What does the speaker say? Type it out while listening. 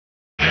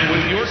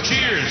your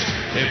cheers.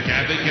 If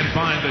Kathy can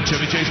find the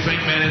Chevy Chase Bank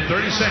Man in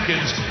 30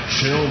 seconds,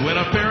 she'll win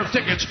a pair of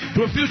tickets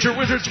to a future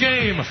Wizards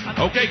game.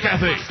 Okay,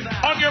 Kathy,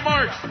 on your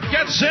mark,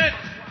 get set,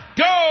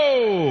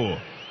 go!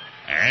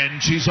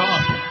 And she's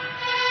off.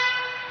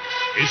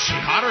 Is she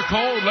hot or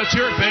cold? Let's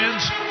hear it,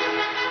 fans.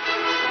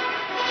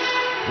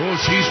 Oh,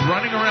 she's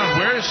running around.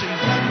 Where is she?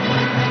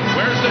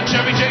 Where's the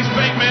Chevy Chase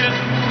Bank Man?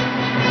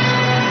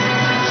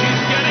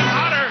 She's getting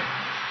hotter.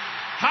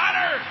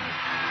 Hotter.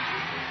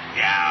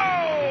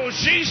 Yo!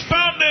 She's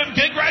found him.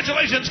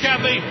 Congratulations,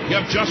 Kathy. You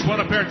have just won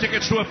a pair of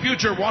tickets to a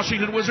future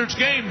Washington Wizards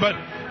game. But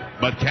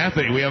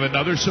Kathy, we have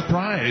another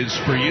surprise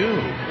for you.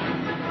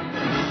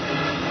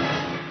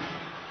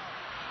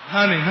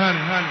 Honey.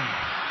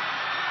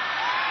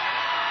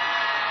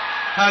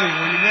 Honey,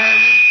 will you marry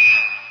me?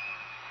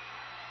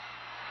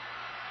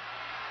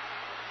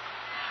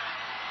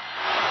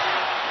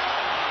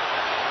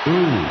 Ooh.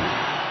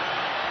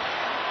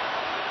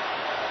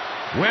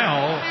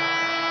 Well,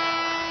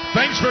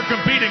 thanks for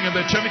competing in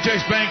the Chevy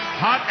Chase Bank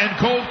Hot and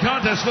Cold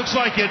contest. Looks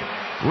like it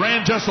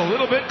ran just a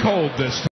little bit cold this time.